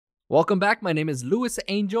Welcome back. My name is Louis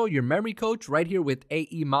Angel, your memory coach, right here with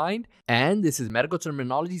AE Mind, and this is Medical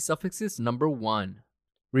Terminology Suffixes number 1.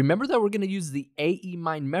 Remember that we're going to use the AE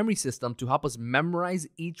Mind memory system to help us memorize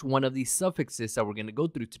each one of these suffixes that we're going to go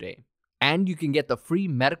through today. And you can get the free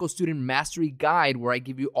Medical Student Mastery Guide where I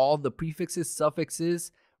give you all the prefixes,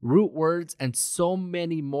 suffixes, root words, and so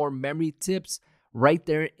many more memory tips right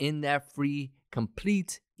there in that free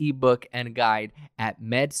complete ebook and guide at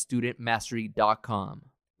medstudentmastery.com.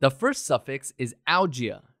 The first suffix is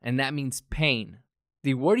algia, and that means pain.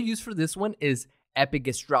 The word used for this one is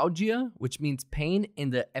epigastralgia, which means pain in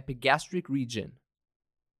the epigastric region.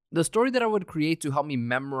 The story that I would create to help me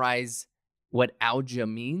memorize what algia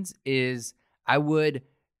means is I would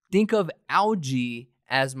think of algae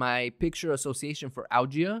as my picture association for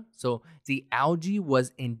Algia. So the algae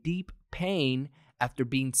was in deep pain after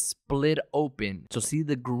being split open. So see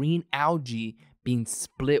the green algae being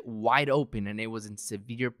split wide open, and it was in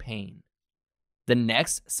severe pain. The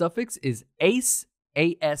next suffix is ACE,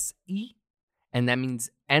 A-S-E, and that means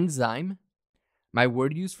enzyme. My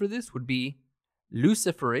word used for this would be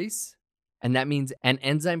luciferase, and that means an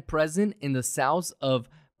enzyme present in the cells of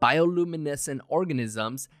bioluminescent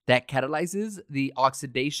organisms that catalyzes the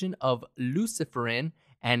oxidation of luciferin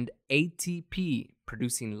and ATP,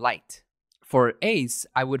 producing light. For ace,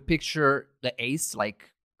 I would picture the ace like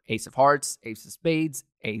ace of hearts, ace of spades,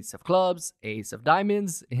 ace of clubs, ace of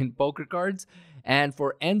diamonds in poker cards. And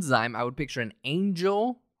for enzyme, I would picture an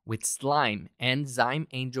angel with slime. Enzyme,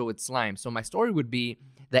 angel with slime. So my story would be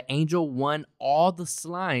the angel won all the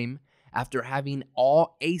slime after having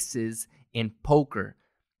all aces in poker.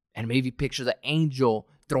 And maybe picture the angel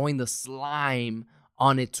throwing the slime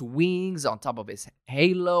on its wings, on top of its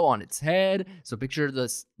halo, on its head. So picture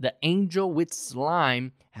the angel with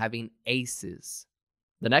slime having aces.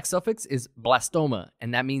 The next suffix is blastoma,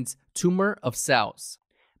 and that means tumor of cells.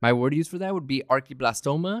 My word used for that would be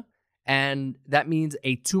archiblastoma, and that means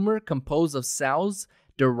a tumor composed of cells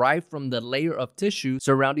derived from the layer of tissue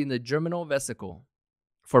surrounding the germinal vesicle.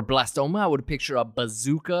 For blastoma, I would picture a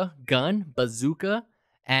bazooka gun, bazooka,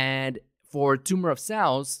 and for tumor of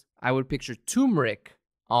cells, I would picture turmeric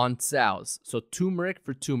on cells. So turmeric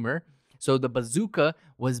for tumor. So the bazooka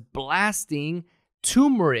was blasting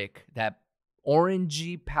turmeric, that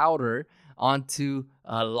orangey powder, onto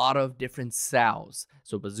a lot of different cells.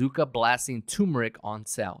 So bazooka blasting turmeric on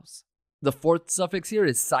cells. The fourth suffix here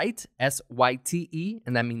is Cyte, S-Y-T-E,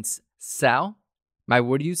 and that means cell. My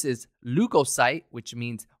word use is leukocyte, which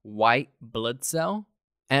means white blood cell.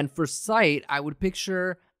 And for Cyte, I would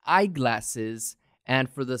picture eyeglasses, and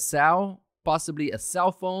for the cell, possibly a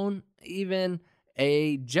cell phone, even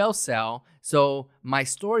a gel cell. So my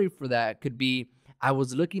story for that could be I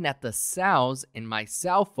was looking at the cells in my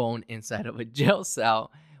cell phone inside of a gel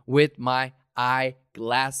cell with my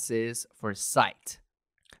eyeglasses for sight.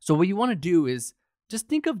 So what you want to do is just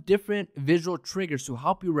think of different visual triggers to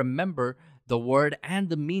help you remember the word and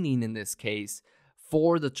the meaning in this case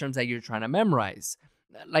for the terms that you're trying to memorize.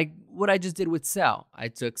 Like what I just did with cell. I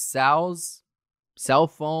took cells, cell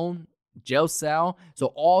phone, gel cell.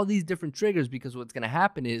 So all these different triggers, because what's going to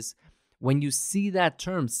happen is when you see that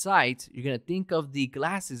term sight, you're going to think of the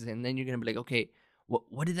glasses, and then you're going to be like, okay,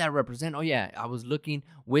 what did that represent? Oh yeah, I was looking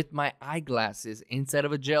with my eyeglasses inside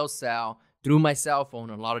of a gel cell through my cell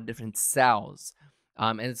phone, a lot of different cells.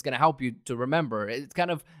 And it's going to help you to remember. It's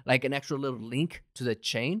kind of like an extra little link to the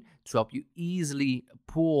chain to help you easily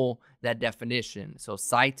pull that definition. So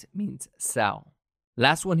sight means cell.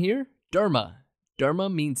 Last one here, derma.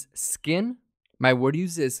 Derma means skin. My word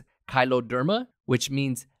use is chyloderma, which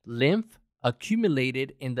means lymph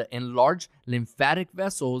accumulated in the enlarged lymphatic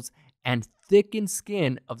vessels and thickened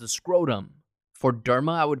skin of the scrotum. For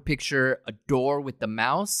derma, I would picture a door with the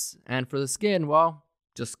mouse, and for the skin, well,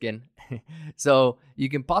 just skin. So you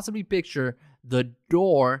can possibly picture the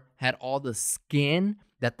door had all the skin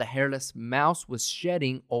that the hairless mouse was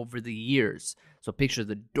shedding over the years. So picture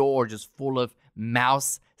the door just full of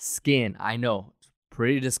mouse skin. I know, it's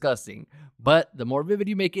pretty disgusting, but the more vivid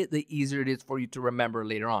you make it, the easier it is for you to remember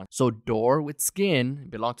later on. So door with skin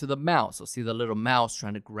belong to the mouse. So see the little mouse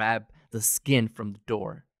trying to grab the skin from the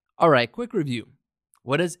door. All right, quick review.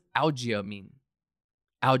 What does algia mean?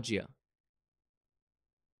 Algia.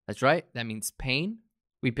 That's right, that means pain.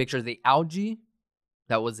 We picture the algae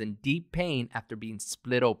that was in deep pain after being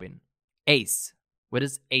split open. Ace. What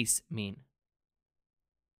does ace mean?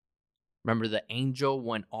 Remember the angel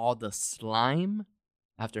won all the slime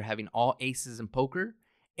after having all aces in poker?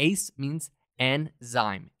 Ace means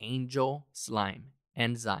enzyme. Angel slime.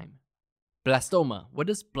 Enzyme. Blastoma. What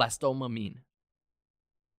does blastoma mean?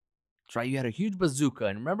 That's right, you had a huge bazooka.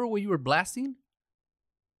 And remember what you were blasting?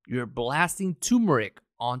 You're blasting turmeric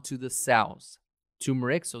onto the cells.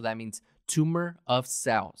 Turmeric, so that means tumor of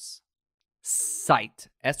cells. Cyte,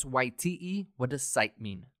 S-Y-T-E. What does cyte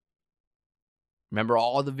mean? Remember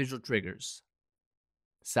all the visual triggers.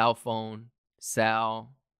 Cell phone,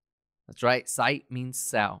 cell. That's right, cyte means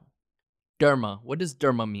cell. Derma, what does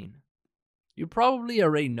derma mean? You probably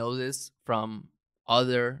already know this from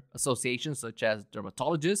other associations such as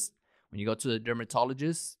dermatologists. When you go to the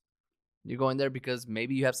dermatologist, you're going there because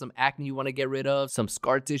maybe you have some acne you want to get rid of, some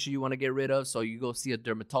scar tissue you want to get rid of, so you go see a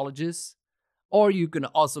dermatologist. Or you can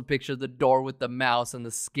also picture the door with the mouse and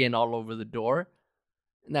the skin all over the door.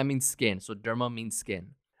 And that means skin, so derma means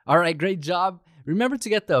skin. All right, great job. Remember to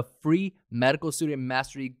get the free Medical Student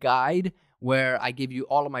Mastery Guide where I give you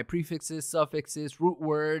all of my prefixes, suffixes, root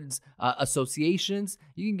words, associations.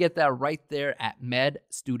 You can get that right there at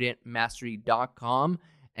medstudentmastery.com.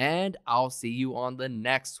 And I'll see you on the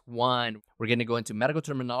next one. We're going to go into medical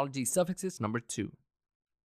terminology suffixes number 2.